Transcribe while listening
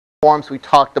forms, we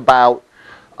talked about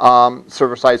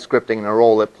server-side scripting and the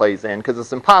role it plays in, because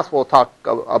it's impossible to talk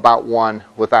about one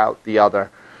without the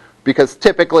other. Because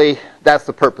typically, that's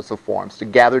the purpose of forms, to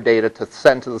gather data to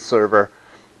send to the server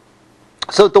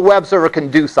so that the web server can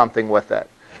do something with it.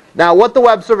 Now, what the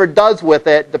web server does with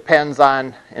it depends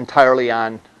entirely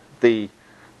on the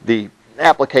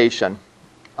application.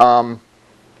 In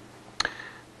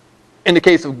the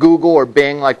case of Google or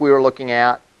Bing, like we were looking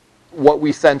at, what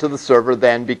we send to the server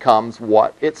then becomes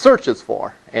what it searches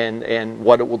for and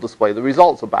what it will display the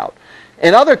results about.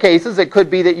 In other cases, it could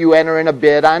be that you enter in a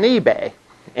bid on eBay.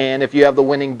 And if you have the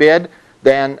winning bid,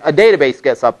 then a database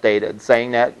gets updated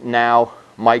saying that now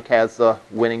Mike has the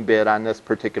winning bid on this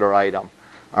particular item.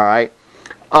 All right.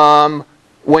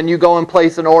 When you go and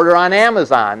place an order on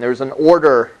Amazon, there's an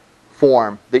order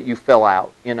form that you fill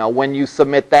out. You know, when you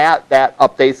submit that, that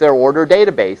updates their order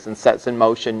database and sets in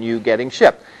motion you getting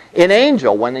shipped. In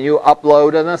Angel, when you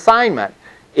upload an assignment,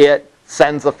 it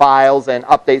sends the files and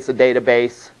updates the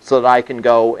database so that I can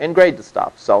go and grade the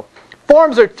stuff. So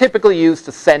forms are typically used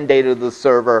to send data to the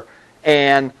server,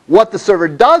 and what the server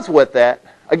does with it,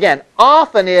 again,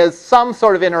 often is some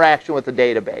sort of interaction with the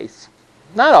database.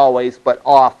 Not always, but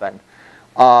often.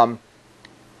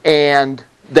 And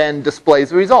then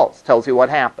displays the results, tells you what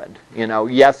happened. You know,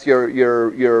 yes,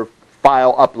 your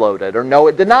file uploaded, or no,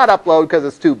 it did not upload because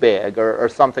it's too big, or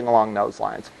something along those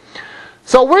lines.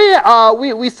 So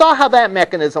we saw how that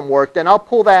mechanism worked, and I'll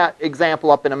pull that example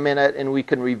up in a minute, and we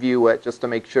can review it just to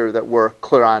make sure that we're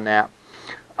clear on that.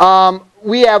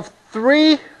 We have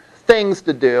three things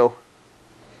to do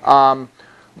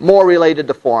more related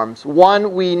to forms.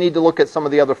 One, we need to look at some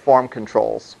of the other form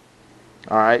controls.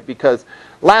 All right, because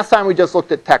last time we just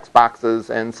looked at text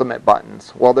boxes and submit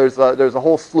buttons. Well, there's a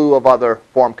whole slew of other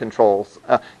form controls,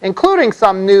 including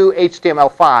some new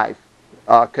HTML5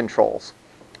 controls.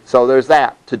 So there's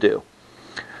that to do.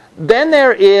 Then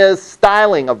there is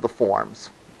styling of the forms.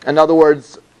 In other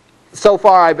words, so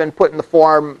far I've been putting the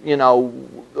form, you know,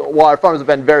 well, our forms have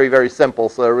been very, very simple,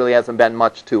 so there really hasn't been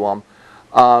much to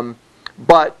them.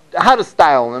 But how to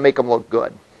style them and make them look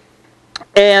good.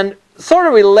 And sort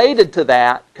of related to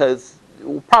that, because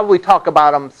we'll probably talk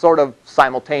about them sort of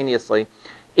simultaneously,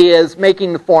 is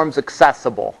making the forms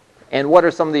accessible. And what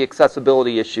are some of the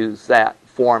accessibility issues that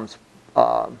forms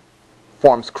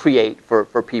create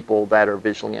for people that are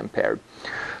visually impaired?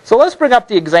 So let's bring up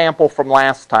the example from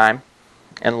last time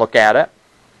and look at it.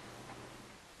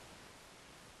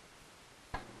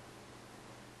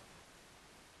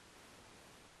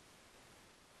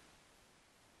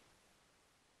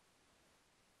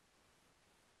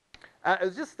 I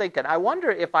was just thinking, I wonder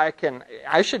if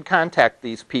I should contact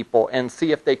these people and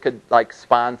see if they could, like,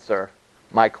 sponsor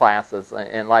my classes.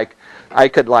 And like, I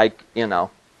could, like, you know,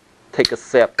 take a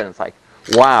sip and it's like,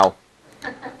 wow,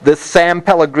 this San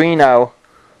Pellegrino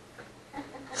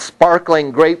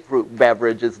sparkling grapefruit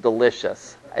beverage is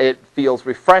delicious. It feels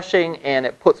refreshing and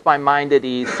it puts my mind at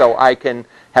ease so I can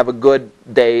have a good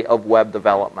day of web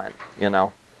development, you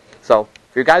know. So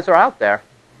if you guys are out there,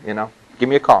 you know, give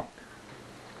me a call.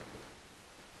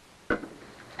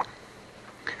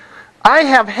 I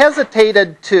have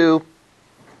hesitated to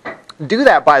do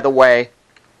that, by the way,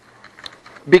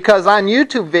 because on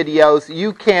YouTube videos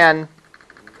you can,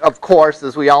 of course,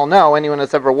 as we all know, anyone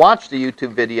that's ever watched a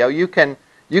YouTube video, you can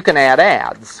add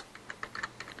ads.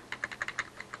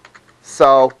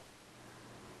 So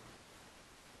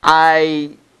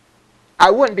I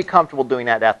wouldn't be comfortable doing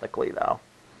that ethically, though,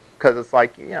 because it's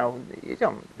like, you know, you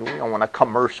don't want a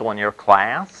commercial in your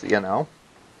class, you know,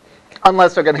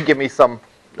 unless they're going to give me some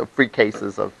free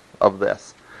cases of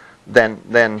this,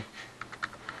 then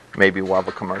maybe we'll have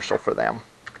a commercial for them.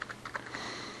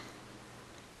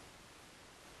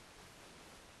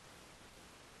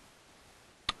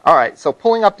 All right, so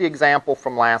pulling up the example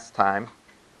from last time.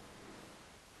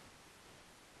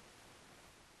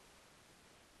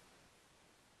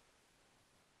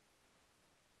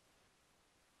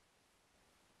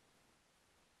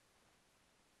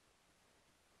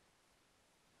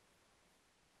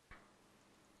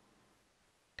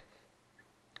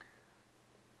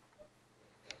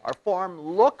 Our form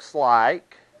looks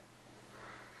like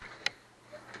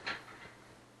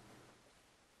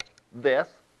this.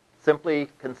 Simply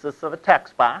consists of a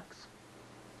text box,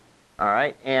 all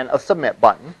right, and a submit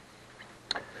button.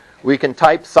 We can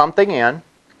type something in,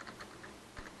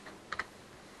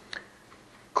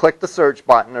 click the search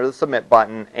button or the submit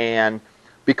button, and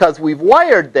because we've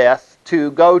wired this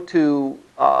to go to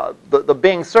the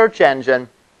Bing search engine,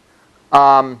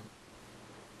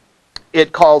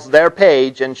 it calls their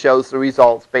page and shows the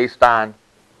results based on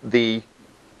the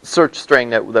search string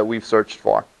that we've searched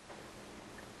for.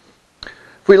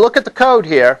 If we look at the code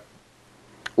here,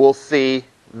 we'll see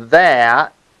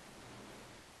that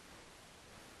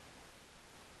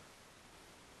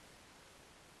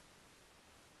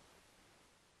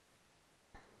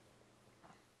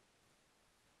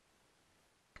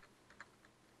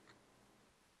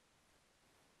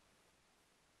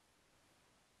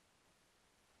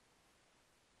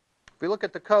if we look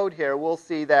at the code here, we'll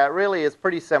see that really it's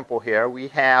pretty simple here. We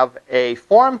have a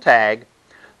form tag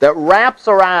that wraps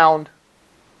around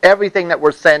everything that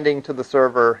we're sending to the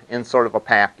server in sort of a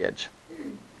package.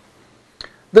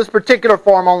 This particular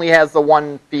form only has the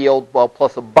one field, well,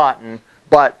 plus a button,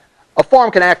 but a form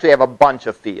can actually have a bunch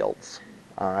of fields,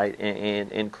 all right,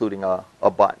 including a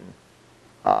button.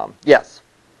 Yes?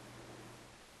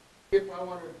 If I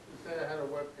wanted to say I had a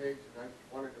web page and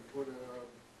I wanted to put a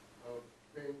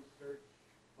Bing search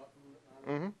button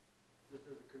on it, just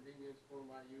as a convenience for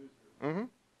my user,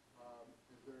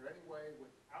 is there any way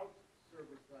without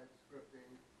server-side scripting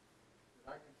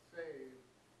that I could save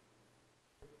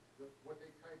what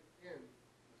they type in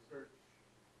the search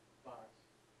box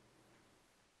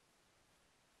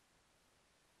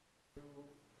to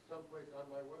someplace on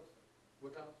my website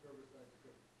without server-side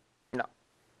scripting? No.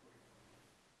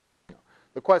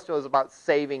 The question was about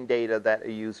saving data that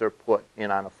a user put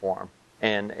in on a form,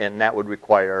 and that would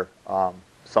require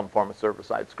some form of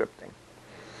server-side scripting.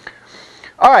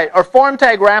 All right, our form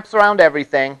tag wraps around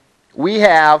everything. We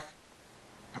have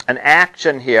an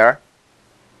action here,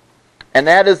 and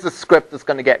that is the script that's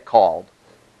going to get called.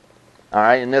 All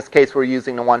right, in this case, we're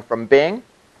using the one from Bing.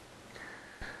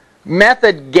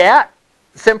 Method get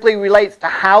simply relates to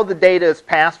how the data is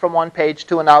passed from one page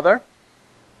to another.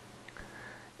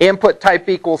 Input type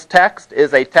equals text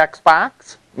is a text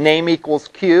box. Name equals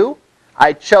Q.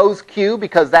 I chose Q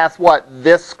because that's what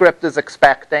this script is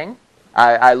expecting.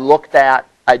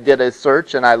 I did a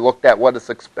search and I looked at what it's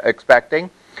expecting.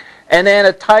 And then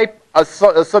a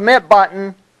submit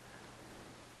button,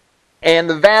 and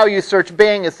the value search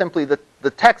Bing is simply the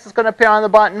text that's going to appear on the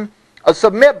button. A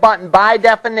submit button, by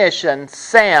definition,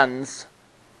 sends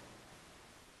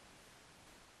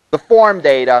the form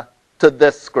data to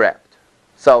this script.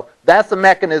 So that's the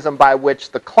mechanism by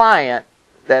which the client,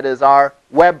 that is our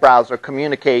web browser,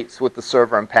 communicates with the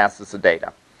server and passes the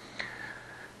data.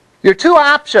 Your two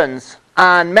options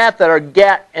on method are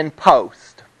get and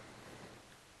post.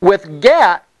 With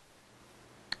get,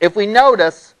 if we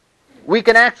notice, we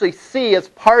can actually see as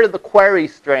part of the query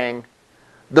string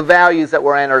the values that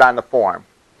were entered on the form.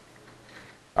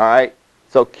 All right?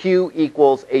 So Q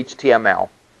equals HTML.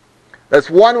 That's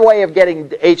one way of getting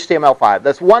HTML5.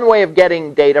 That's one way of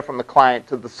getting data from the client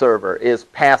to the server, is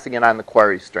passing it on the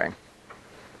query string.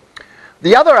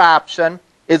 The other option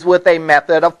is with a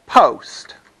method of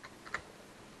post.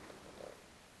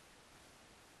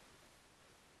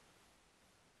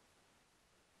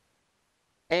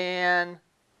 And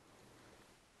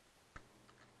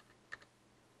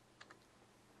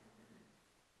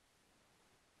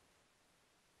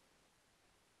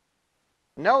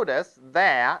notice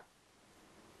that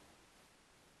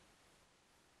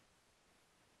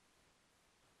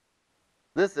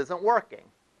this isn't working.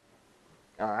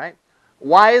 All right.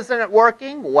 Why isn't it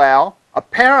working? Well,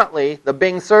 apparently the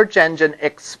Bing search engine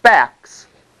expects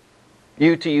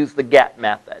you to use the get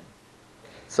method.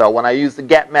 So when I use the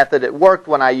get method, it worked.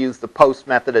 When I use the post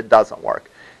method, it doesn't work.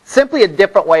 Simply a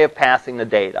different way of passing the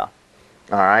data.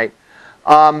 All right.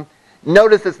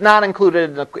 Notice it's not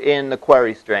included in the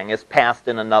query string. It's passed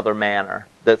in another manner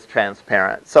that's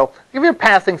transparent. So if you're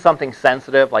passing something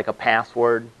sensitive, like a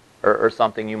password or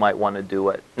something, you might want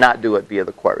to not do it via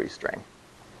the query string.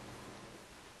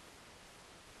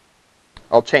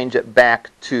 I'll change it back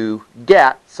to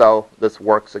get so this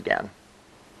works again.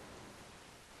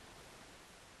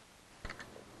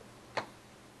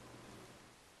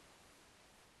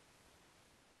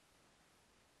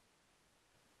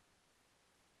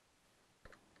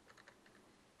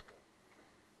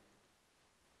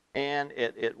 And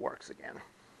it works again.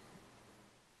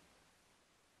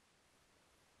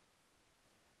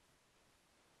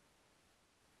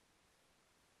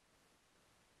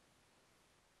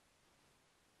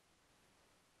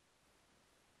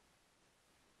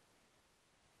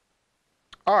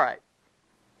 All right.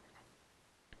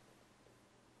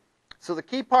 So the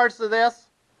key parts of this: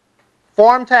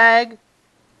 form tag,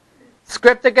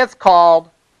 script that gets called,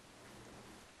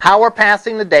 how we're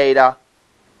passing the data.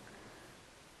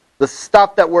 The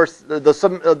stuff that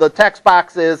the text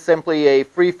box is simply a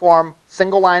free-form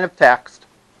single line of text.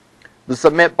 The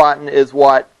submit button is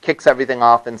what kicks everything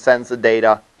off and sends the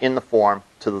data in the form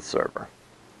to the server.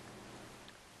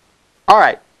 All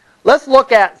right, let's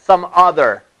look at some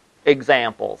other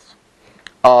examples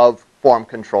of form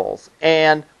controls.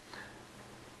 And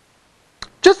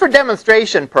just for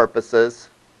demonstration purposes,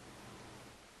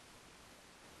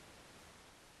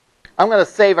 I'm going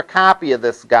to save a copy of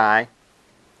this guy.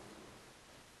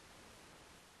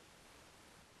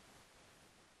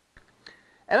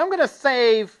 And I'm going to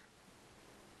save,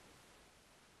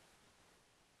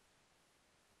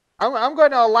 I'm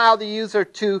going to allow the user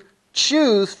to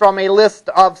choose from a list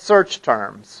of search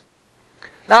terms.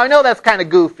 Now, I know that's kind of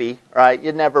goofy, right?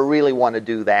 You'd never really want to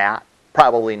do that.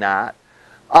 Probably not.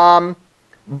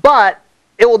 But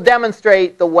it will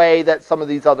demonstrate the way that some of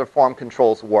these other form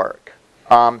controls work,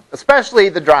 especially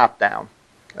the drop-down.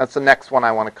 That's the next one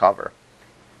I want to cover.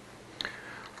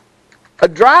 A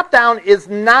drop-down is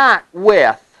not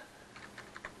with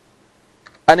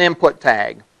an input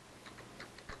tag.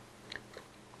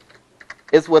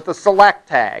 It's with a select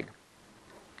tag.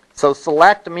 So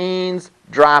select means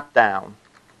drop-down.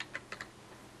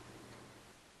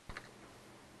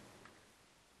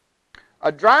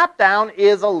 A drop-down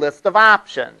is a list of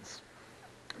options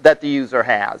that the user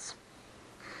has.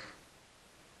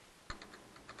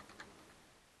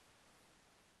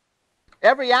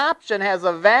 Every option has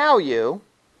a value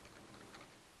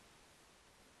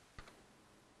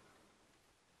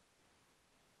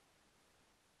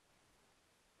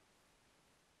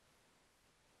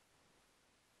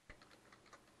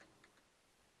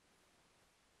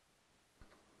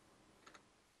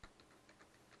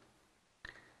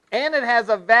and it has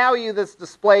a value that's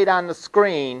displayed on the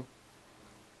screen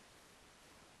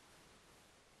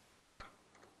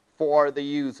for the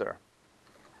user.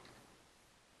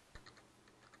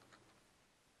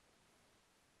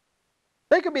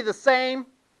 They could be the same,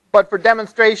 but for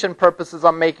demonstration purposes,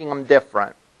 I'm making them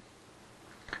different.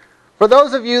 For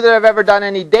those of you that have ever done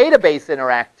any database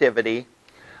interactivity,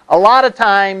 a lot of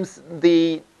times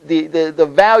the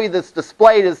value that's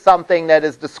displayed is something that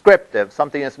is descriptive,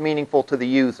 something that's meaningful to the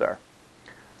user.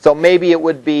 So maybe it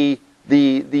would be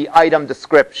the item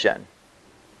description.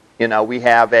 You know, we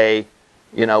have a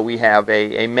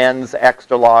men's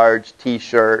extra large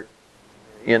T-shirt,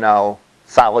 you know,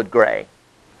 solid gray.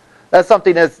 That's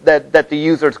something that the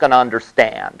user is going to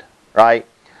understand, right?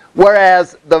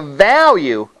 Whereas the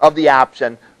value of the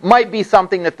option might be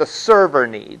something that the server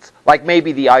needs, like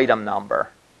maybe the item number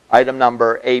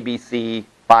ABC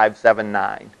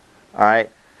 579. All right.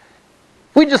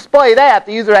 If we display that,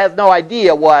 the user has no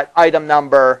idea what item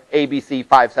number ABC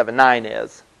 579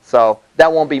 is, so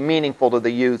that won't be meaningful to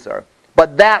the user.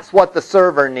 But that's what the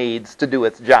server needs to do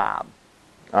its job.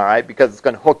 All right, because it's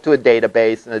going to hook to a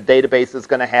database, and the database is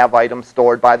going to have items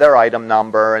stored by their item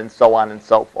number, and so on and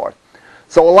so forth.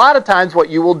 So a lot of times what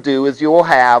you will do is you will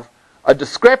have a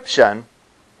description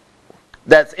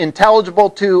that's intelligible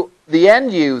to the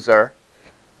end user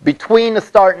between the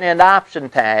start and end option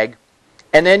tag,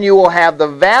 and then you will have the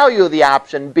value of the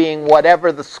option being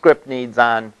whatever the script needs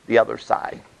on the other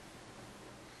side.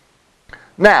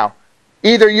 Now,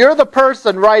 either you're the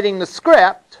person writing the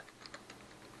script,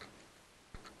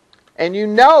 and you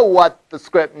know what the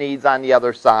script needs on the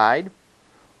other side,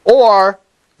 or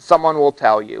someone will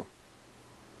tell you.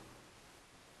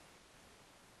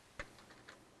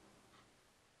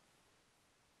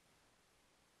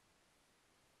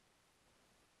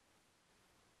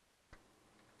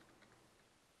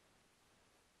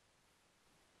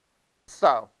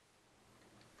 So,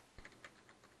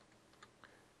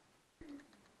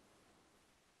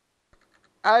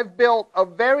 I've built a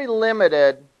very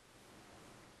limited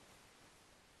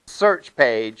search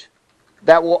page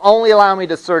that will only allow me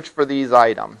to search for these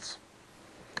items.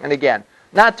 And again,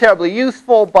 not terribly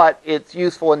useful, but it's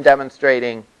useful in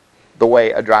demonstrating the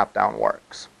way a drop-down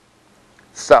works.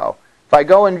 So, if I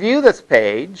go and view this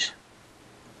page,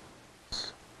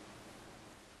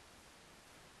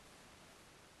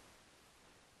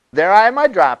 there I have my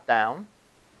drop-down.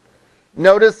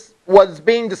 Notice what's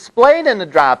being displayed in the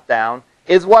drop-down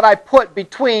is what I put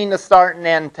between the start and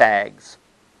end tags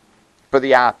for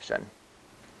the option.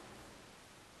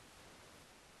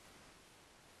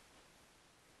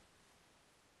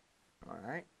 All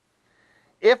right.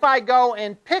 If I go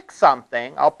and pick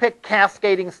something, I'll pick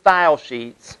cascading style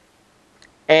sheets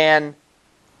and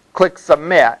click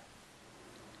submit.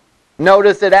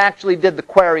 Notice it actually did the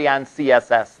query on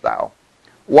CSS though.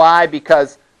 Why?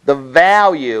 Because the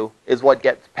value is what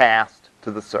gets passed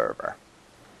to the server.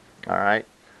 All right.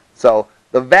 So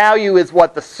the value is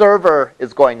what the server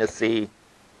is going to see.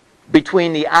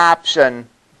 Between the option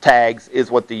tags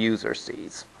is what the user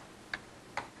sees.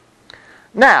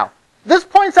 Now, this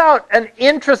points out an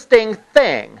interesting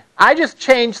thing. I just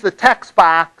changed the text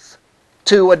box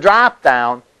to a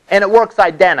drop-down, and it works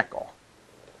identical,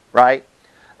 right?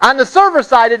 On the server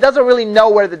side, it doesn't really know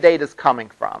where the data is coming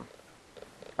from.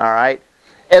 All right?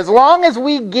 As long as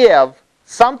we give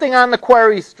something on the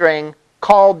query string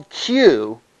called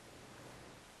Q,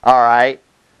 all right,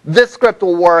 this script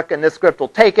will work, and this script will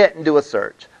take it and do a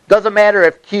search. Doesn't matter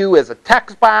if Q is a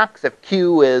text box, if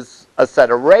Q is a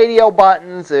set of radio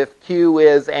buttons, if Q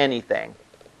is anything.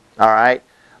 All right?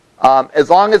 As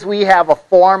long as we have a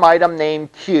form item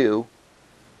named Q,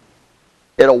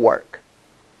 it'll work.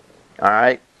 All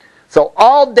right? So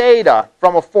all data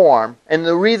from a form, and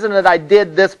the reason that I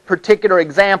did this particular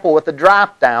example with a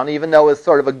drop-down, even though it's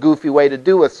sort of a goofy way to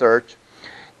do a search,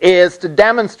 is to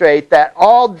demonstrate that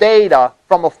all data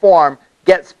from a form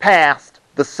gets passed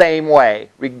the same way,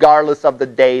 regardless of the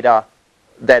data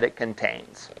that it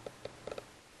contains.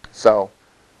 So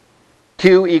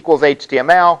Q equals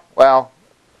HTML. Well,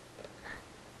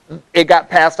 it got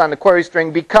passed on the query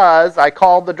string because I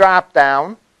called the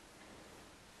drop-down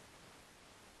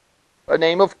a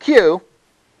name of Q,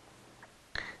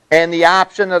 and the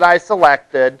option that I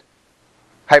selected,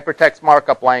 hypertext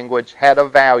markup language, had a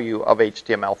value of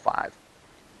HTML5.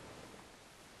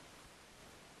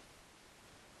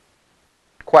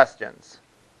 Questions?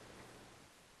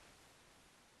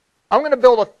 I'm going to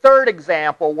build a third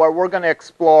example where we're going to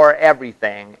explore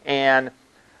everything. And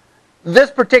this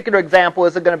particular example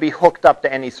isn't going to be hooked up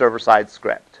to any server-side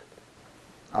script.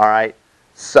 All right?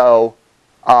 So,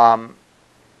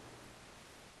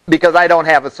 because I don't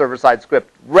have a server-side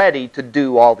script ready to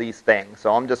do all these things.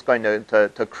 So I'm just going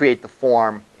to create the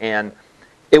form, and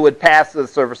it would pass the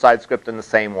server-side script in the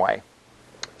same way.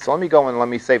 So let me go and let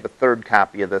me save a third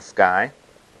copy of this guy.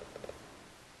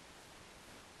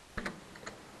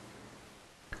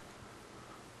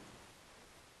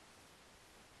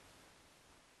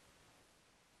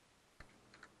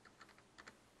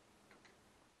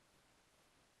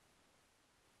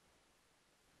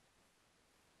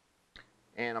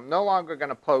 And I'm no longer going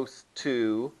to post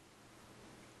to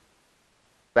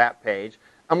that page.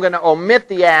 I'm going to omit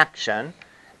the action.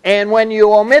 And when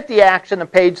you omit the action, the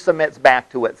page submits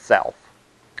back to itself.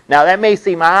 Now, that may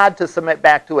seem odd to submit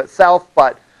back to itself,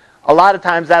 but a lot of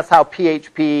times that's how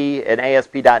PHP and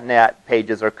ASP.NET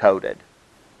pages are coded.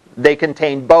 They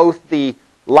contain both the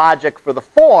logic for the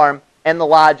form and the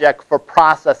logic for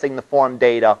processing the form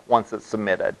data once it's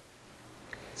submitted.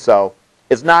 So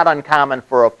it's not uncommon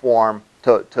for a form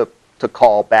to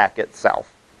call back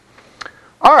itself.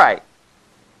 All right.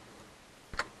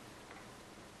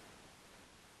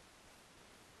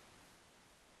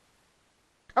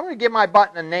 I'm going to give my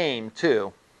button a name,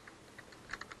 too.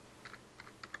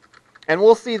 And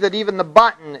we'll see that even the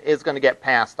button is going to get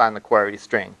passed on the query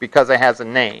string because it has a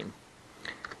name.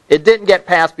 It didn't get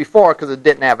passed before because it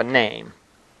didn't have a name.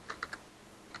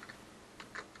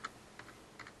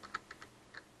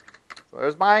 So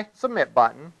there's my submit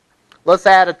button. Let's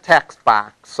add a text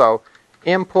box. So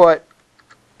input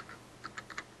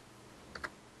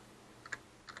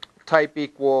type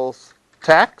equals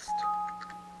text.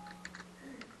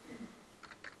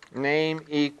 Name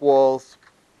equals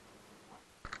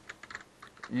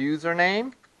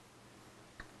username.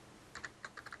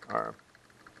 Or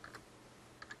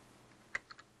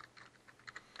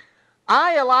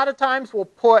a lot of times will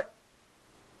put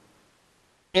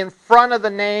in front of the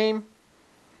name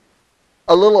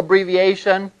a little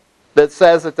abbreviation that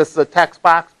says that this is a text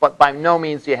box, but by no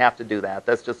means do you have to do that.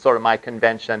 That's just sort of my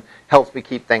convention. Helps me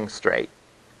keep things straight.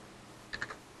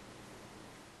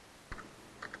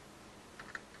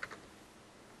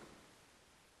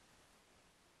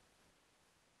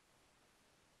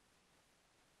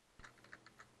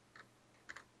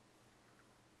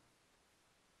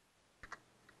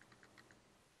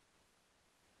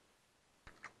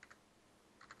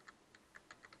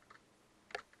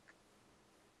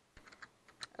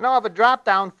 And I'll have a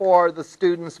drop-down for the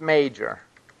student's major.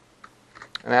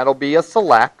 And that'll be a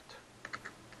select,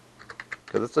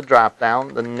 because it's a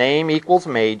drop-down. The name equals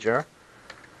major.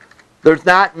 There's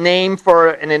not name for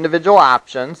an individual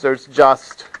options. There's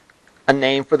just a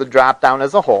name for the drop-down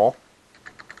as a whole.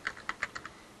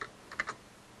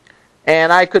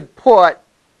 And I could put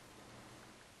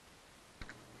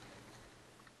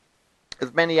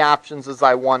as many options as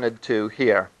I wanted to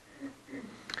here.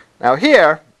 Now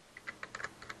here,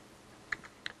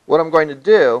 what I'm going to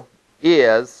do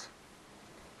is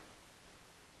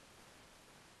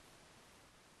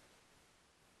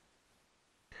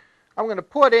I'm going to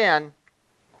put in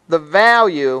the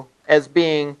value as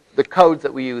being the codes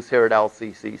that we use here at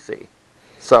LCCC.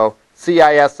 So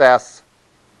CISS,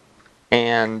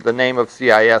 and the name of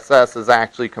CISS is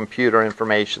actually Computer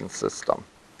Information System.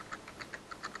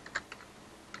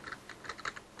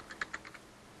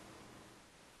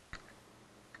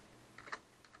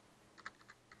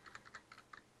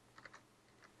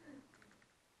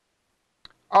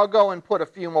 I'll go and put a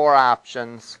few more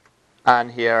options on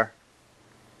here,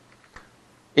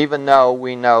 even though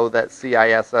we know that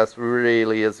CISS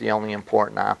really is the only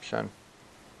important option.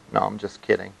 No, I'm just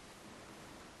kidding.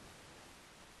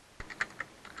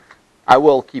 I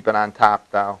will keep it on top,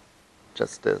 though,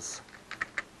 just as.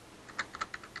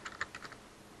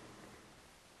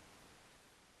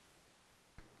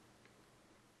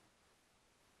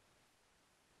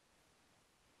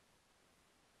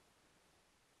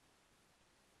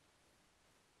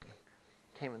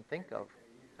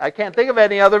 I can't think of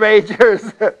any other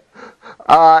majors.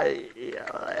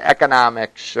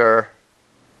 Economics, sure.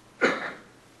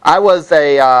 I was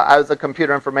a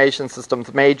computer information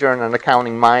systems major and an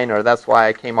accounting minor. That's why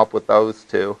I came up with those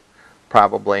two,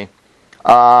 probably.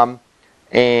 That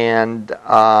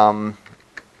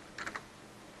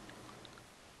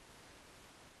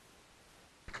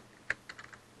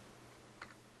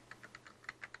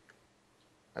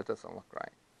doesn't look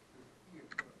right.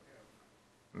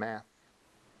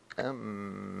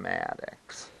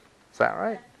 Mathematics. Is that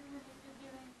right?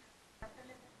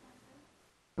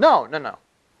 No.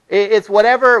 It's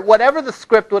whatever the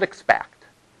script would expect.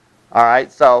 All right.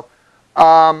 So,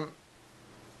 I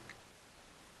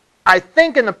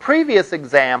think in the previous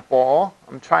example,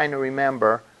 I'm trying to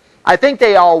remember. I think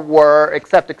they all were,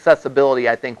 except accessibility.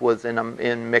 I think was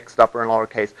in mixed upper and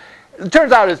lowercase. It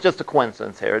turns out it's just a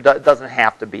coincidence here. It doesn't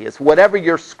have to be. It's whatever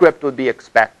your script would be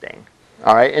expecting.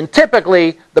 All right. And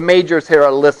typically, the majors here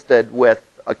are listed with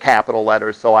a capital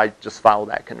letter, so I just follow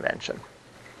that convention.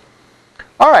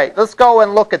 All right, let's go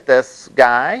and look at this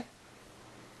guy,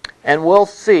 and we'll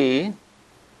see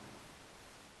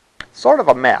sort of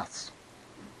a mess.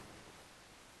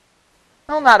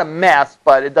 Well, not a mess,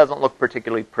 but it doesn't look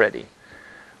particularly pretty.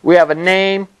 We have a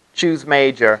name, choose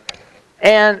major.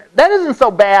 And that isn't so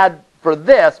bad for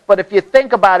this, but if you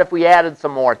think about if we added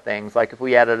some more things, like if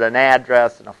we added an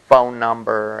address and a phone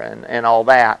number and all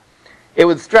that, it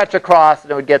would stretch across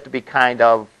and it would get to be kind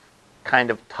of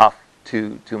tough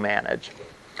to manage.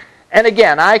 And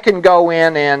again, I can go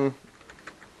in and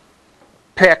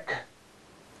pick,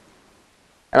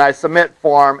 and I submit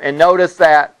form, and notice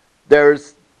that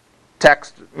there's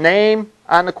text name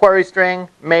on the query string,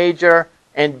 major,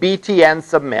 and BTN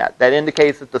submit. That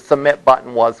indicates that the submit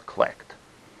button was clicked.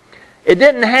 It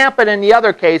didn't happen in the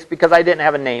other case because I didn't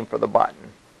have a name for the button.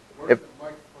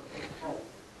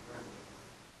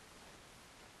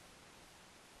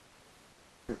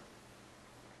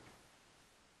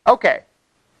 Okay.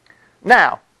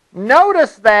 Now,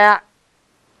 notice that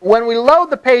when we load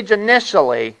the page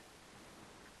initially,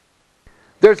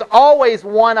 there's always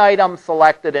one item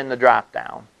selected in the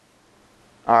drop-down.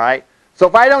 All right? So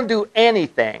if I don't do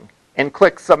anything and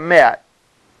click Submit,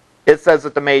 it says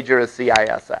that the major is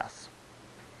CISS.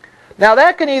 Now,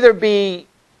 that can either be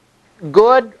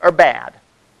good or bad,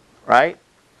 right?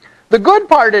 The good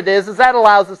part it is that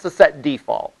allows us to set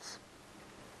defaults.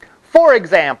 For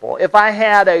example, if I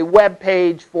had a web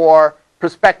page for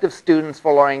prospective students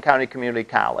for Lorain County Community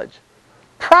College,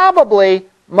 probably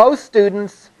most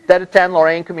students that attend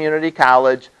Lorain Community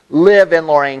College live in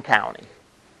Lorain County.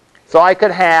 So I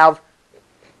could have,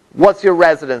 what's your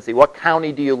residency? What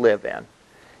county do you live in?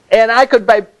 And I could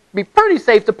be pretty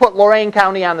safe to put Lorain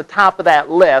County on the top of that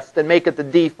list and make it the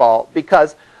default,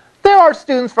 because there are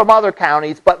students from other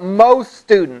counties, but most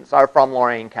students are from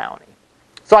Lorain County.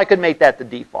 So I could make that the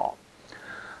default.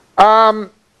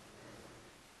 And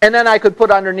then I could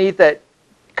put underneath it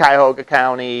Cuyahoga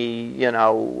County,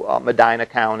 Medina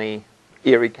County,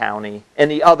 Erie County,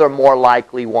 and the other more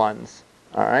likely ones.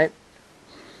 All right.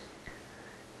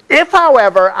 If,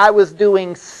 however, I was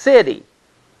doing city,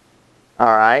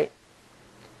 all right,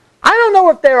 I don't know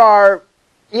if there are,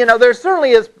 there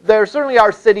certainly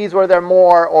are cities where there are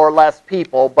more or less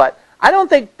people, but I don't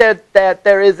think that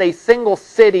there is a single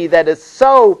city that is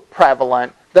so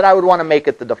prevalent that I would want to make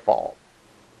it the default.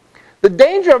 The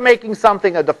danger of making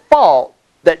something a default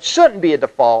that shouldn't be a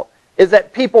default is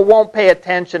that people won't pay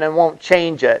attention and won't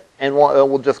change it and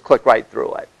will just click right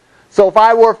through it. So if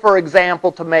I were, for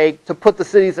example, to put the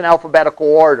cities in alphabetical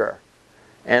order,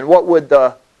 and what would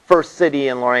the first city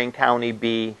in Lorain County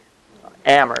be?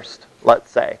 Amherst,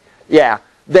 let's say. Yeah,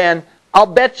 then I'll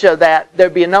bet you that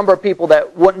there'd be a number of people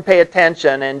that wouldn't pay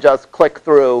attention and just click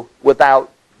through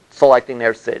without selecting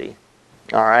their city.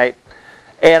 All right?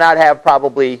 And I'd have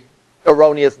probably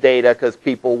erroneous data because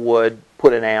people would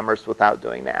put in Amherst without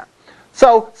doing that.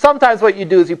 So sometimes what you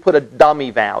do is you put a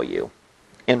dummy value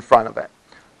in front of it.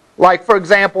 Like, for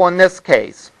example, in this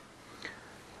case,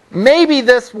 maybe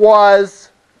this was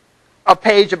a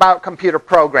page about computer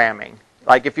programming.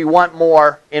 Like, if you want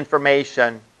more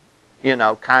information,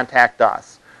 contact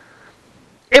us.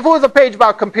 If it was a page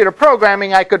about computer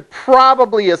programming, I could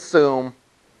probably assume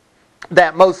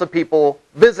that most of the people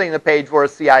visiting the page were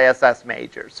CISS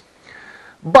majors.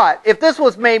 But if this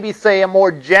was maybe, say, a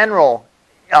more general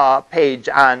page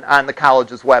on the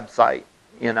college's website,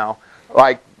 you know,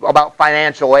 like about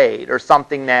financial aid or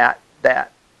something that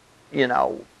you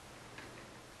know,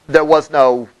 there was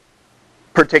no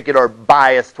particular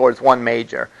bias towards one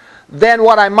major, then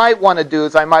what I might want to do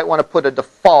is I might want to put a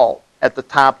default at the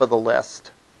top of the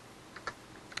list,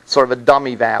 sort of a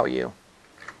dummy value,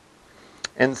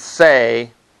 and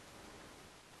say,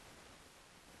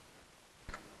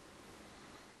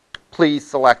 please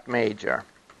select major.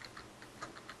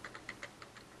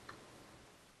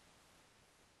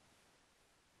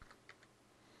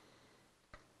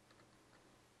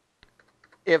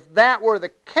 If that were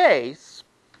the case,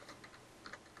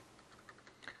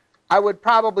 I would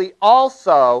probably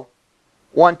also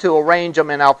want to arrange them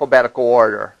in alphabetical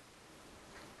order.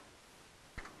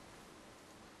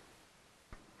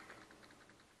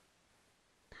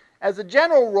 As a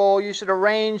general rule, you should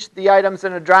arrange the items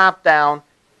in a drop-down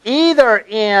either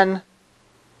in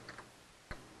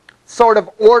sort of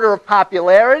order of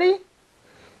popularity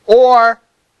or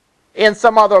in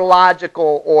some other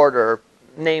logical order,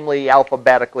 namely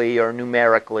alphabetically or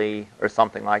numerically or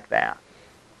something like that.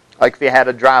 Like if you had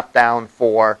a drop-down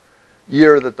for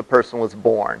year that the person was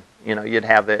born, you know, you'd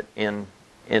have it in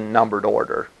numbered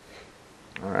order.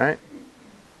 All right.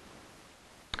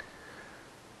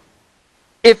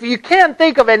 If you can't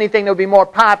think of anything that would be more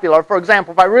popular, for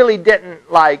example, if I really didn't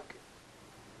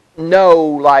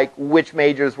know which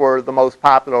majors were the most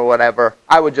popular or whatever,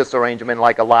 I would just arrange them in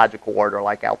like a logical order,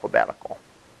 like alphabetical.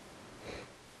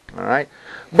 All right.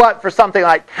 But for something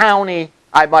like county,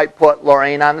 I might put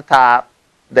Lorraine on the top,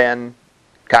 then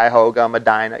Cuyahoga,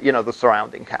 Medina, you know, the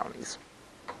surrounding counties.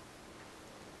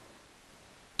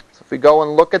 So if we go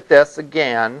and look at this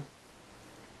again,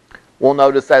 we'll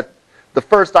notice that the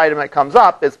first item that comes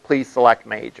up is please select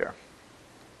major.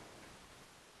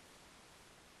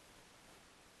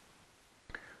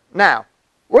 Now,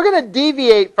 we're going to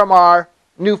deviate from our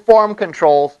new form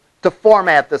controls to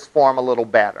format this form a little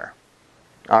better.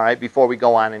 All right, before we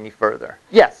go on any further.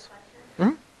 Yes?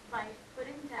 Mm-hmm. By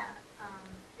putting that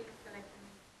please select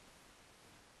major,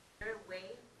 is there a way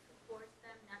to force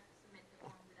them not to submit the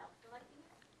form without selecting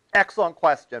it? Excellent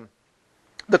question.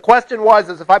 The question was,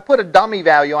 is if I put a dummy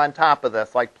value on top of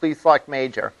this, like please select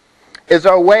major, is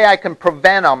there a way I can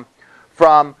prevent them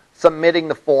from submitting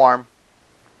the form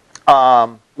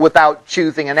without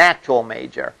choosing an actual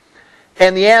major?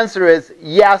 And the answer is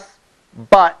yes,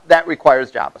 but that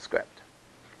requires JavaScript.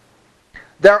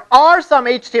 There are some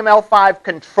HTML5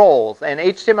 controls, and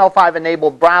HTML5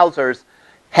 enabled browsers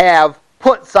have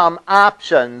put some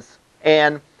options,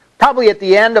 and probably at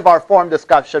the end of our form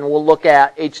discussion we'll look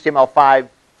at HTML5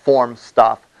 form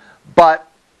stuff. But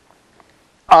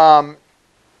for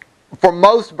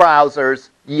most browsers,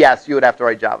 yes, you would have to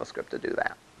write JavaScript to do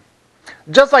that.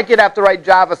 Just like you'd have to write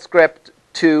JavaScript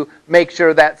to make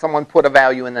sure that someone put a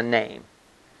value in the name.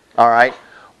 All right?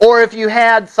 Or if you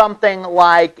had something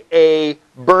like a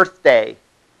birthday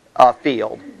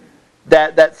field,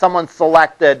 that someone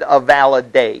selected a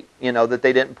valid date, you know, that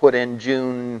they didn't put in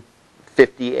June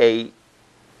 58,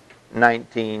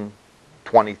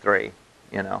 1923,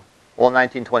 you know. Well,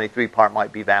 1923 part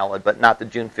might be valid, but not the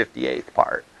June 58th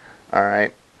part. All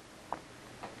right?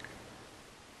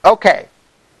 Okay.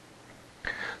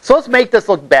 So let's make this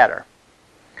look better.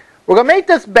 We're going to make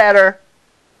this better,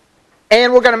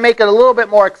 and we're going to make it a little bit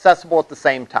more accessible at the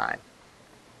same time.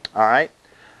 All right?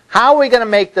 How are we going to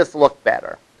make this look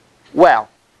better? Well,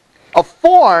 a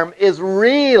form is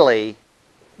really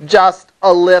just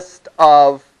a list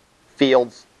of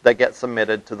fields that get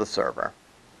submitted to the server.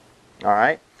 All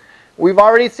right? We've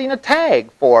already seen a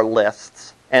tag for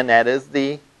lists, and that is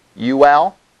the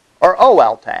UL or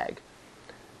OL tag.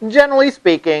 Generally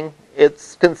speaking,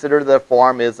 it's considered that a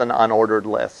form is an unordered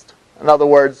list. In other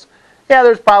words, yeah,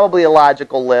 there's probably a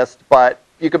logical list, but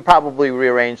you could probably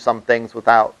rearrange some things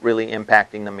without really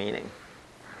impacting the meaning.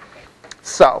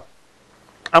 So,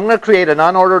 I'm going to create an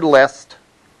unordered list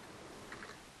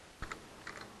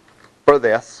for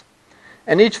this.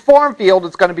 And each form field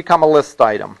is going to become a list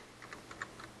item.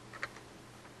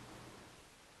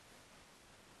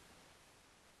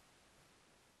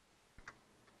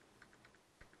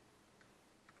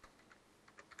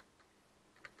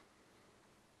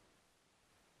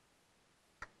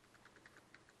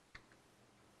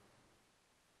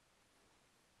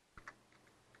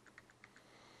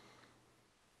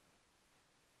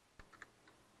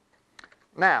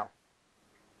 Now,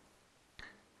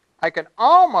 I can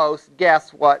almost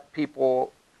guess what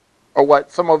people or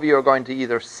what some of you are going to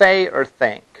either say or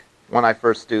think when I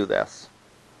first do this.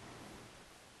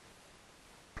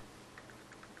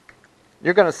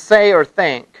 You're going to say or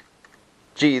think,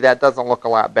 gee, that doesn't look a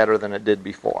lot better than it did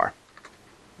before.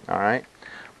 All right?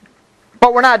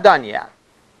 But we're not done yet.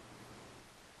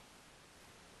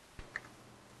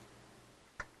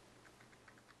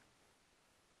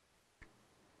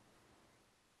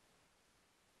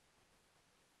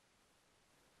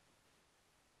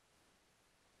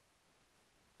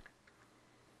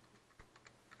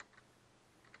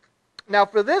 Now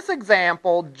for this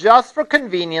example, just for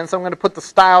convenience, I'm going to put the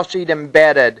style sheet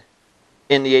embedded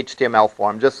in the HTML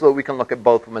form, just so that we can look at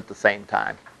both of them at the same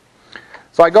time.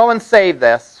 So I go and save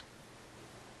this,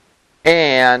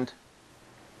 and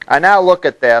I now look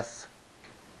at this.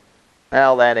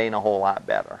 Well, that ain't a whole lot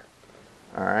better.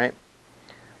 All right?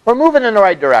 We're moving in the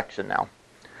right direction now.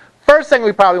 First thing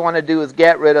we probably want to do is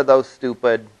get rid of those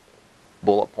stupid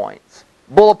bullet points.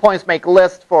 Bullet points make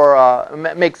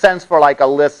sense for like a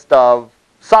list of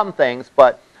some things,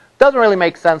 but doesn't really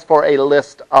make sense for a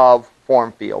list of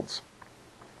form fields.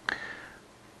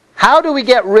 How do we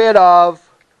get rid of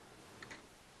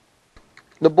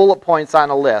the bullet points on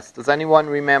a list? Does anyone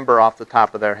remember off the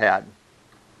top of their head?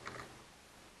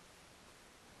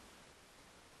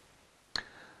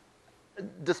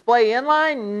 Display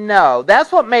inline? No. That's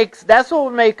what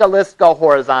would make a list go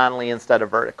horizontally instead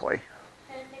of vertically.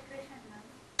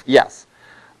 Yes.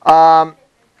 Well,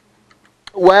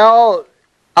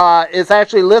 it's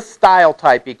actually list style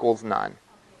type equals none.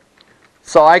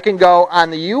 So I can go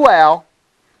on the UL,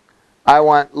 I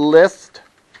want list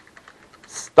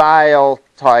style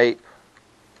type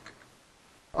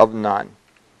of none.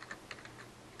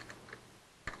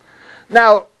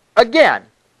 Now, again,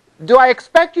 do I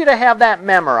expect you to have that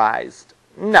memorized?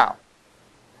 No.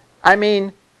 I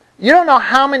mean, you don't know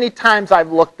how many times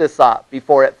I've looked this up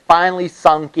before it finally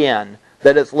sunk in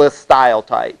that it's list style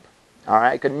type. All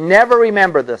right, I could never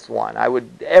remember this one.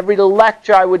 Every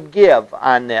lecture I would give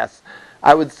on this,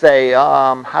 I would say,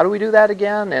 how do we do that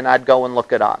again? And I'd go and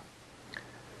look it up.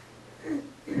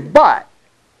 But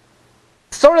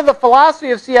sort of the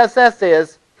philosophy of CSS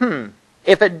is,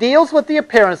 if it deals with the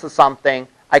appearance of something,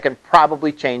 I can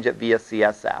probably change it via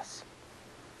CSS.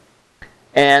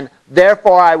 And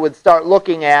therefore, I would start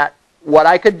looking at what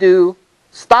I could do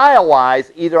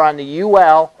style-wise, either on the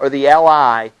UL or the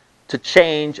LI, to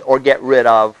change or get rid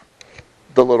of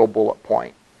the little bullet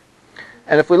point.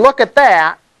 And if we look at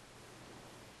that,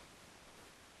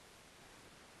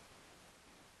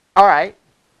 all right,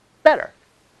 better.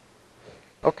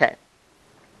 Okay.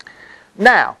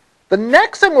 Now, the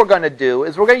next thing we're going to do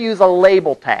is we're going to use a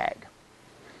label tag.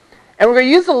 And we're going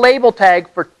to use a label tag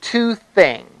for two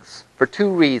things, for two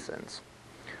reasons.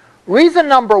 Reason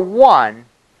number one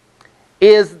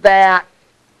is that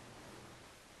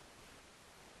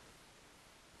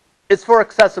it's for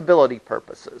accessibility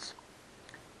purposes.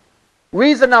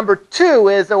 Reason number two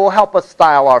is it will help us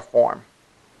style our form.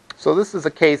 So this is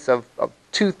a case of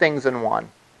two things in one.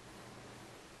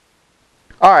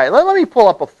 All right, let me pull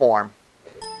up a form.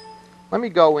 Let me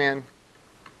go in.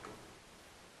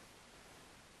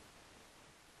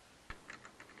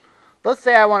 Let's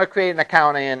say I want to create an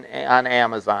account on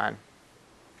Amazon.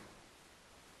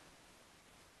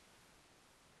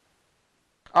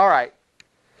 All right.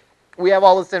 We have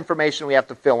all this information we have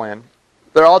to fill in.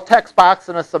 They're all text box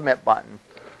and a submit button.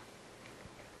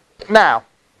 Now,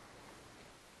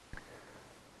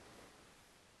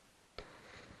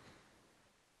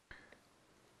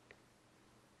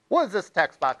 what does this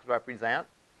text box represent?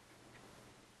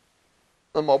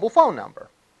 The mobile phone number.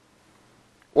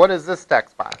 What is this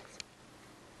text box?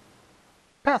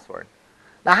 Password.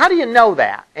 Now, how do you know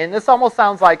that? And this almost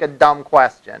sounds like a dumb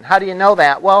question. How do you know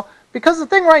that? Well, because the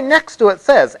thing right next to it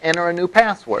says, enter a new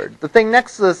password. The thing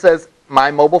next to it says,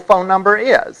 my mobile phone number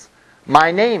is.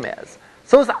 My name is.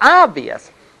 So it's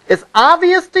obvious. It's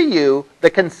obvious to you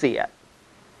that can see it.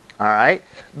 All right?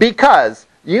 Because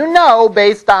you know,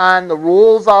 based on the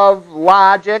rules of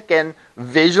logic and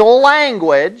visual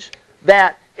language,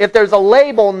 that if there's a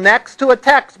label next to a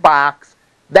text box,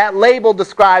 that label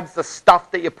describes the stuff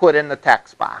that you put in the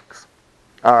text box.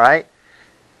 All right?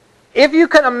 If you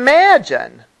can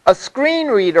imagine a screen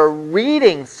reader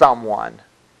reading someone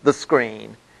the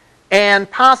screen and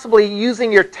possibly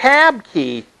using your tab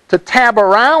key to tab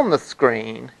around the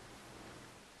screen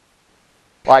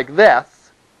like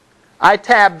this, I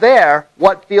tab there.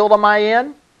 What field am I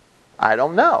in? I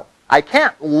don't know. I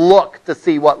can't look to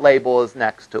see what label is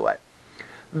next to it.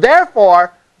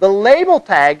 Therefore, the label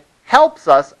tag helps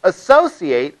us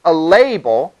associate a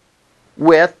label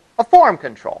with a form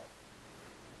control.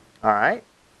 All right?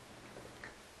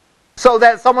 so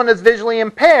that someone is visually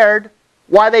impaired,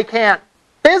 why they can't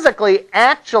physically,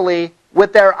 actually,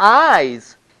 with their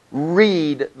eyes,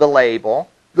 read the label,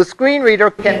 the screen reader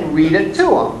can read it to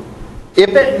them. If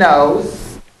it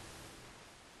knows,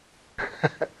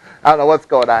 I don't know what's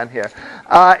going on here.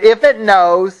 If it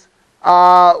knows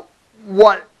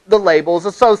what the label is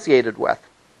associated with.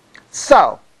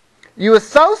 So, you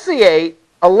associate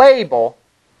a label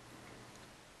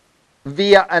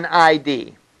via an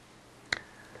ID.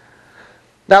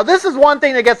 Now, this is one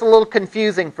thing that gets a little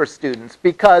confusing for students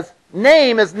because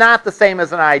name is not the same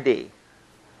as an ID.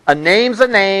 A name's a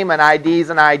name, an ID's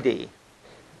an ID.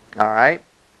 All right?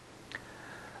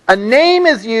 A name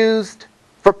is used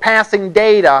for passing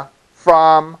data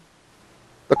from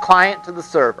the client to the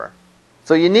server.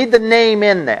 So you need the name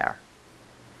in there.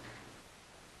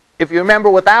 If you remember,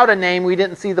 without a name, we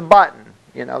didn't see the button.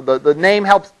 You know, the name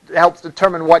helps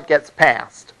determine what gets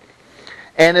passed.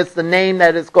 And it's the name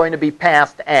that is going to be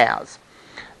passed as.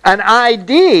 An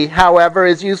ID, however,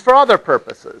 is used for other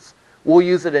purposes. We'll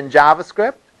use it in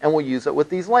JavaScript, and we'll use it with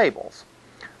these labels.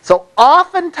 So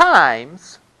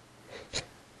oftentimes,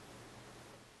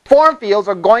 form fields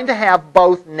are going to have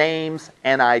both names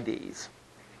and IDs.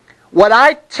 What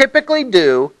I typically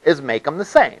do is make them the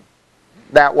same.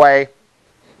 That way,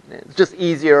 it's just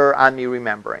easier on me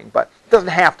remembering, but it doesn't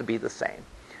have to be the same.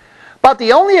 But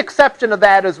the only exception to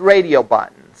that is radio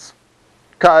buttons.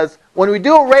 Because when we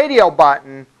do a radio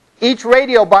button, each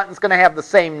radio button is going to have the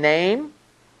same name,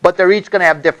 but they're each going to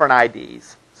have different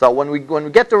IDs. So when we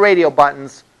get to radio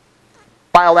buttons,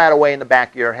 file that away in the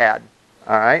back of your head.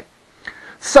 All right?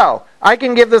 So I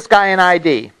can give this guy an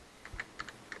ID.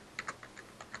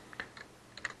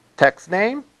 Text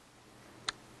name.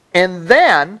 And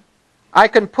then I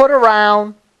can put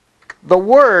around the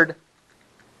word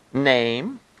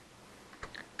name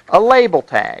a label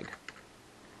tag.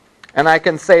 And I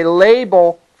can say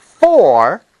label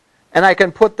for, and I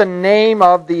can put the name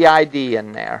of the ID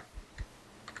in there.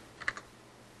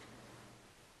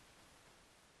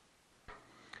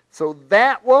 So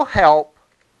that will help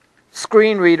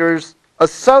screen readers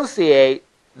associate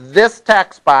this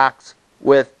text box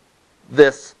with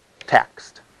this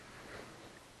text.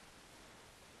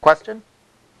 Question?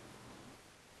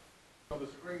 So the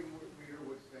screen reader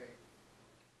would say,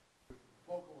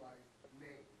 vocalize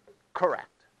name. Correct.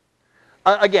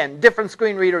 Again, different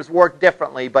screen readers work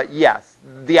differently, but yes,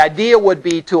 the idea would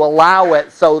be to allow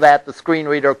it so that the screen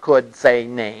reader could say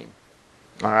name.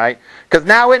 All right? Because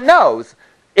now it knows.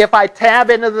 If I tab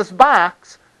into this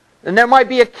box, then there might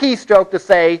be a keystroke to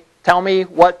say, tell me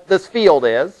what this field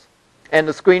is. And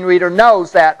the screen reader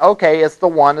knows that, okay, it's the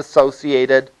one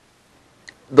associated.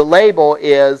 The label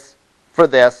is, for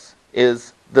this,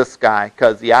 is this guy,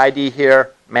 because the ID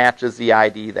here matches the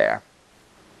ID there.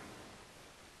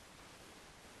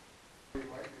 You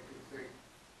might make it say,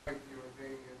 type your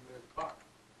name in this box.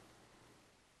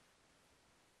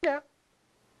 Yeah.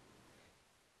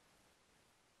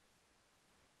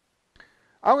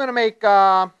 I'm going to make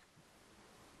a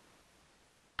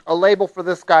label for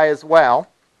this guy as well.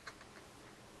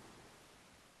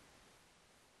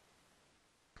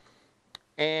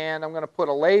 And I'm going to put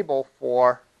a label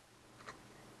for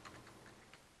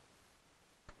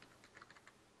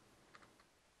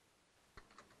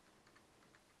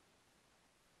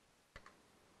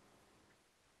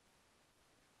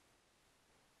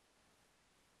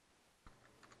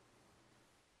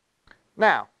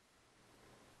now.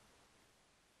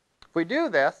 If we do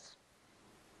this,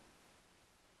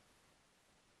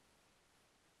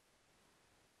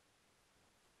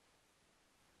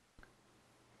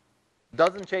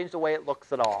 doesn't change the way it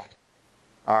looks at all.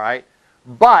 All right?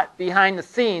 But behind the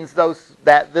scenes,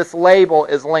 this label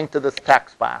is linked to this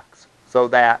text box so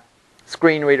that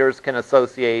screen readers can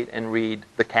associate and read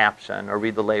the caption or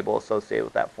read the label associated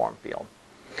with that form field.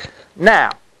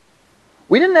 Now,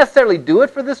 we didn't necessarily do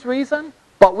it for this reason,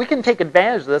 but we can take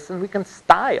advantage of this and we can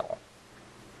style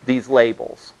these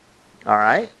labels. All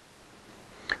right?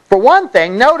 For one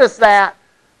thing, notice that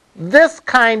this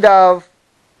kind of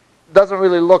doesn't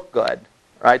really look good,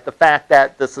 right? The fact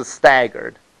that this is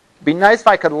staggered. It'd be nice if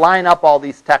I could line up all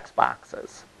these text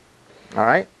boxes. All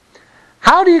right?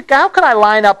 How could I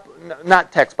line up,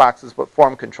 not text boxes, but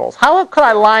form controls? How could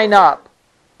I line up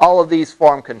all of these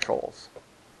form controls?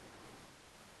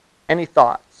 Any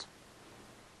thoughts?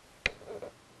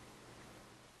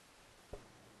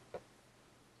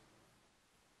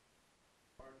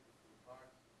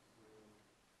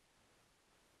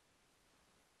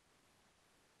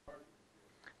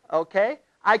 Okay,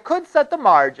 I could set the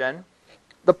margin.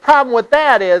 The problem with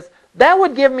that is that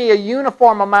would give me a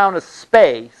uniform amount of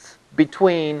space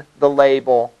between the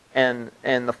label and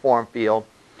the form field.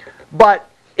 But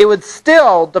it would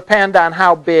still depend on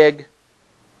how big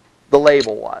the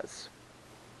label was.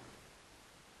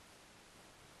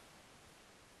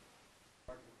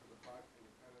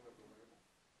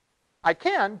 I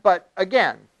can, but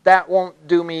again, that won't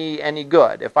do me any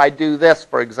good. If I do this,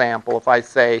 for example, if I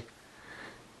say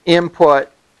input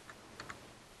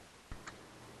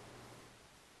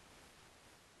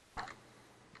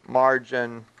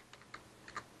margin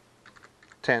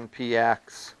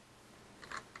 10px,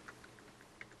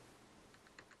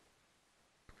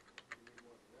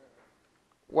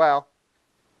 well,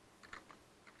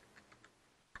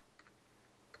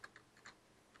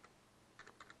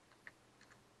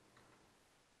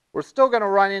 we're still going to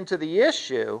run into the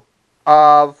issue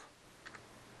of,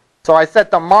 so I set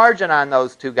the margin on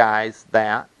those two guys,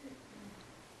 that.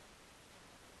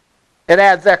 It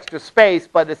adds extra space,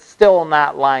 but it's still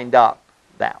not lined up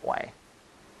that way.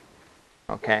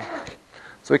 Okay?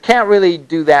 So we can't really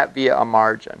do that via a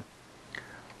margin.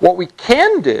 What we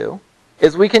can do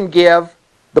is we can give,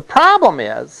 the problem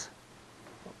is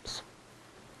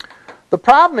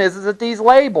that these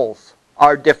labels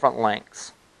are different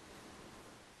lengths.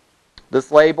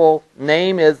 This label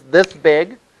name is this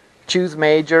big, choose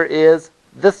major is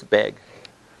this big.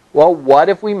 Well, what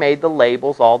if we made the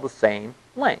labels all the same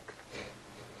length?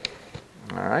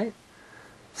 All right.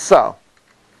 So,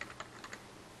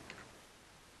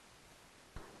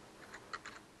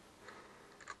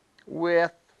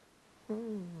 with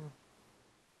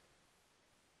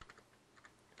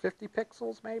 50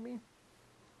 pixels maybe?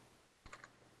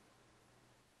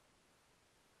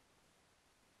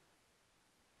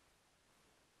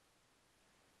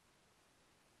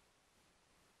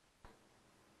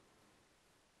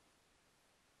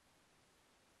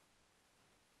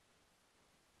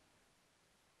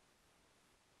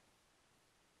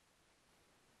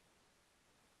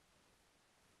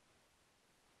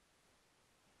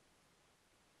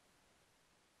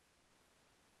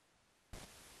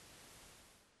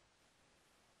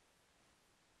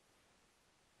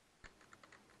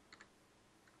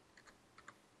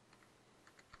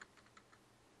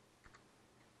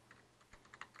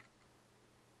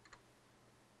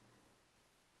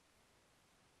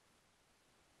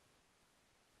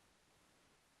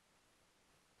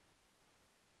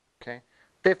 Okay.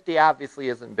 50 obviously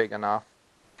isn't big enough.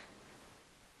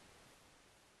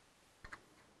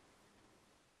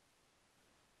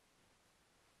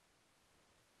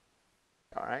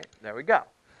 All right, there we go.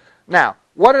 Now,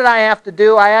 what did I have to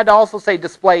do? I had to also say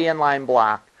display inline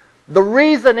block. The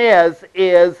reason is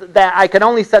that I can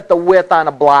only set the width on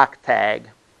a block tag.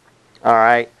 All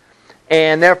right?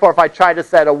 And therefore, if I try to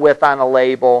set a width on a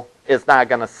label, it's not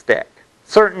going to stick.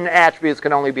 Certain attributes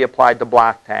can only be applied to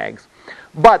block tags.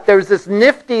 But there's this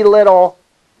nifty little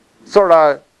sort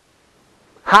of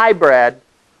hybrid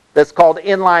that's called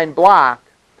inline block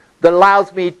that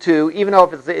allows me to, even though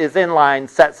if it's inline,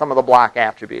 set some of the block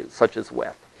attributes, such as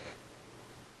width.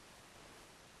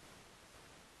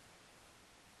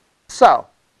 So,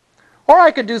 or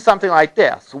I could do something like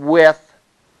this with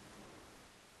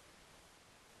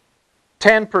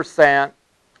 10%,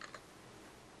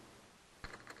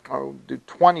 or do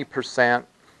 20%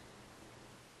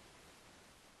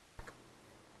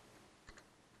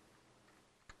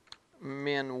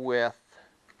 min width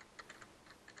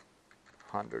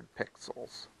 100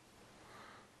 pixels.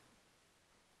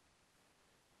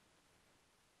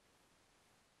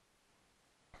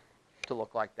 To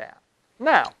look like that.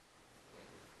 Now,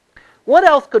 what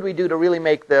else could we do to really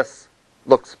make this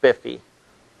look spiffy?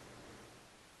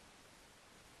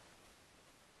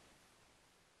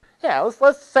 Yeah,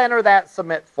 let's center that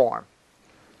submit form.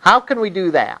 How can we do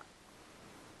that?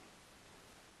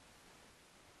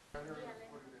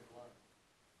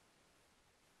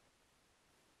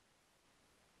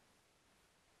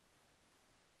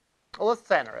 Well, let's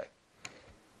center it.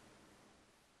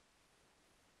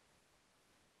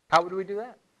 How would we do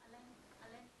that?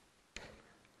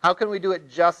 How can we do it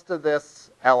just to this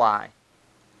LI?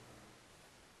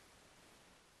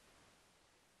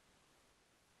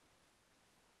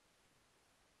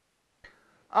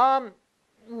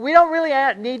 We don't really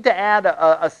need to add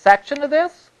a section to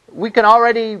this. We can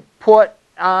already put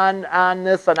on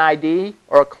this an ID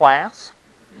or a class.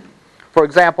 For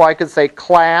example, I could say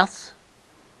class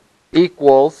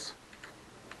equals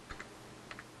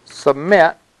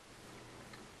submit,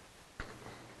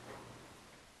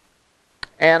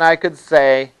 and I could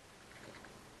say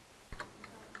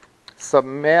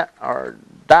submit or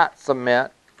dot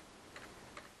submit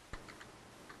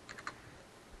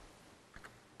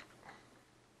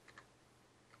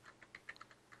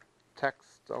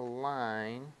text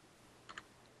align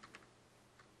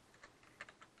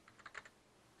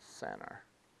center.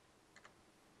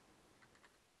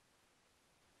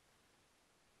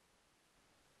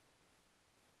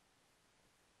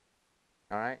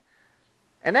 All right?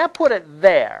 And that put it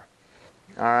there.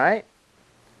 All right?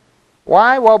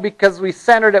 Why? Well, because we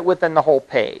centered it within the whole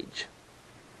page.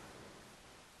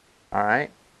 All right?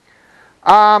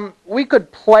 We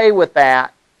could play with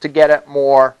that to get it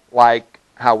more like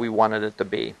how we wanted it to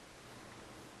be.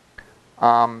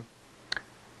 For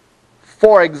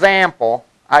example,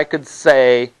 I could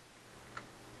say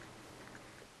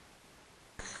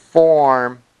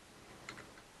form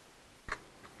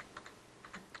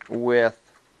with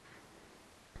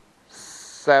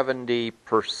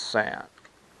 70%.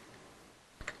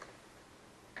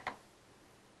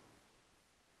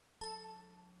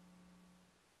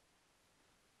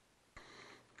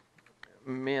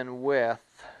 Min width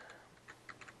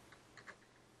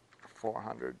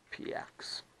 400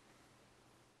 px.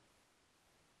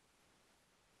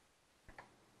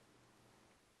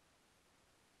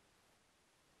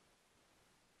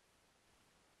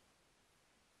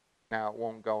 Now it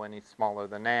won't go any smaller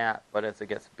than that, but as it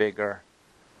gets bigger,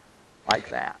 like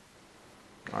that.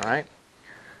 All right?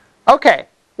 Okay,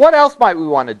 what else might we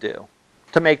want to do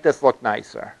to make this look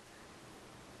nicer?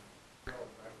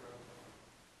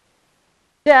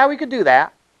 Yeah, we could do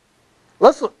that.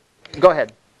 Let's look. Go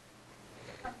ahead.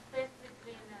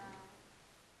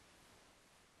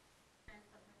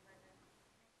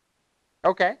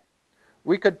 Okay.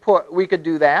 We could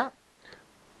do that.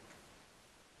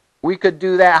 We could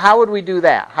do that. How would we do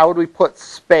that? How would we put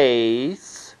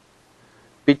space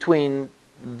between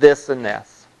this and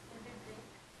this?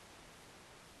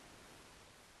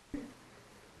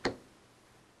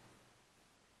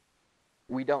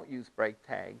 We don't use break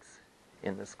tags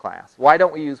in this class. Why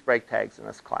don't we use break tags in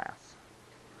this class?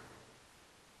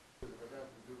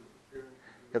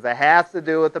 Because it has to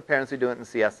do with the parents who do it in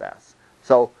CSS.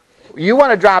 So you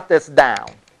want to drop this down.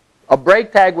 A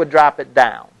break tag would drop it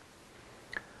down.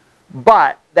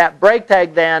 But that break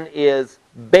tag then is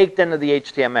baked into the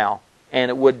HTML, and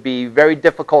it would be very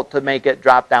difficult to make it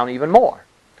drop down even more.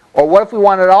 Or what if we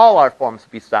wanted all our forms to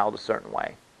be styled a certain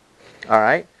way? All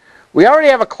right? We already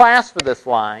have a class for this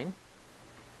line.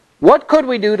 What could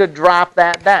we do to drop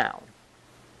that down?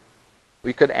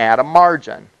 We could add a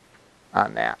margin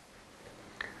on that.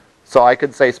 So I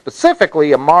could say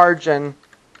specifically a margin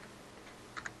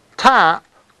top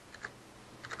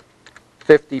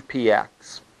 50px.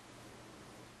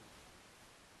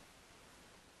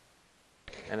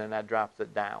 And then that drops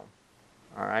it down.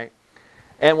 All right?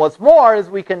 And what's more is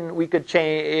we could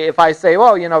change, if I say,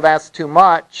 well, you know, that's too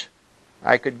much,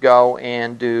 I could go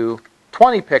and do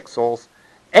 20 pixels.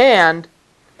 And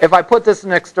if I put this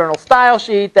in an external style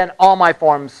sheet, then all my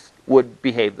forms would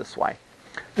behave this way.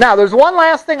 Now, there's one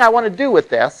last thing I want to do with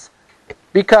this,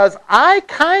 because I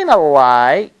kind of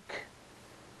like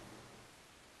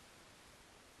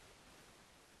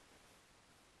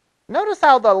notice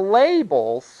how the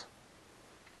labels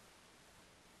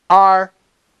are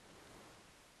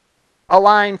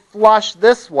aligned flush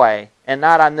this way and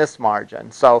not on this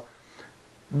margin. So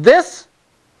this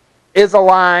is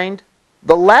aligned,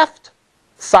 the left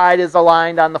side is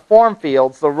aligned on the form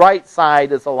fields, the right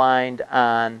side is aligned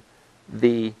on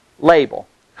the label.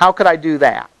 How could I do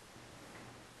that?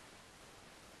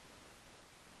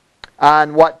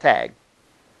 On what tag?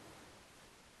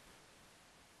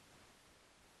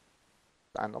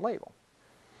 On the label.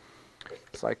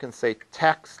 So I can say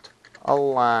text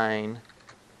align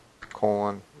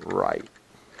colon right.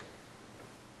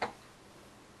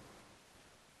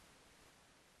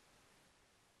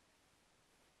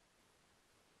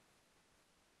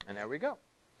 And there we go.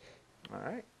 All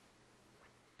right.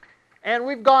 And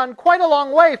we've gone quite a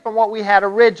long way from what we had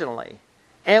originally.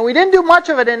 And we didn't do much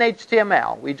of it in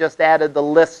HTML. We just added the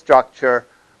list structure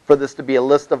for this to be a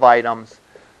list of items.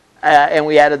 And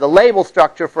we added the label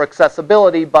structure for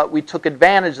accessibility, but we took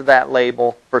advantage of that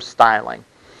label for styling.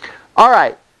 All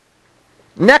right.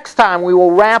 Next time, we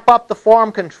will wrap up the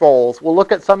form controls. We'll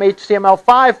look at some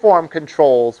HTML5 form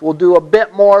controls. We'll do a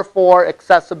bit more for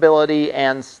accessibility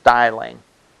and styling.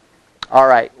 All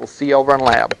right. We'll see you over in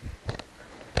lab.